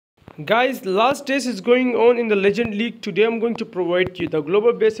Guys, last days is going on in the Legend League. Today I'm going to provide you the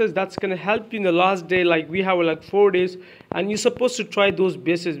global bases that's gonna help you in the last day. Like we have like 4 days, and you're supposed to try those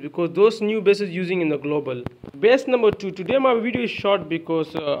bases because those new bases using in the global. Base number 2. Today my video is short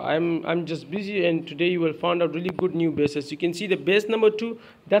because I'm just busy, and today you will find out really good new bases. You can see the base number 2.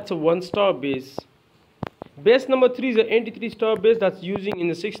 That's a 1-star base. Base number 3 is an 83-star base that's using in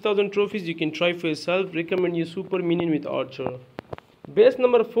the 6,000 trophies. You can try for yourself. Recommend you super minion with archer. Base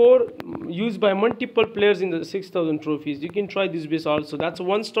number 4 used by multiple players in the 6,000 trophies. You can try this base also. That's a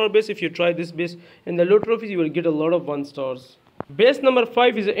 1-star base. If you try this base in the low trophies, you will get a lot of 1-stars. Base number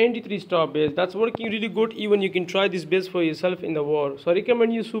 5 is an 83-star base. That's working really good. Even you can try this base for yourself in the war. So I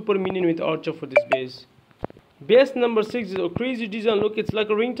recommend you super minion with archer for this base. Base number 6 is a crazy design. Look, it's like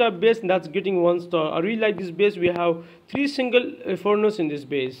a ring type base, and that's getting 1-star. I really like this base. We have 3 single furnace in this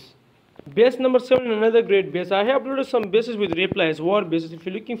base. Base number 7 is another great base. I have uploaded some bases with replies, war bases. If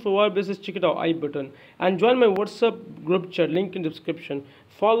you're looking for war bases, check it out, I button. And join my WhatsApp group chat, link in description.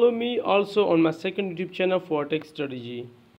 Follow me also on my second YouTube channel for tech strategy.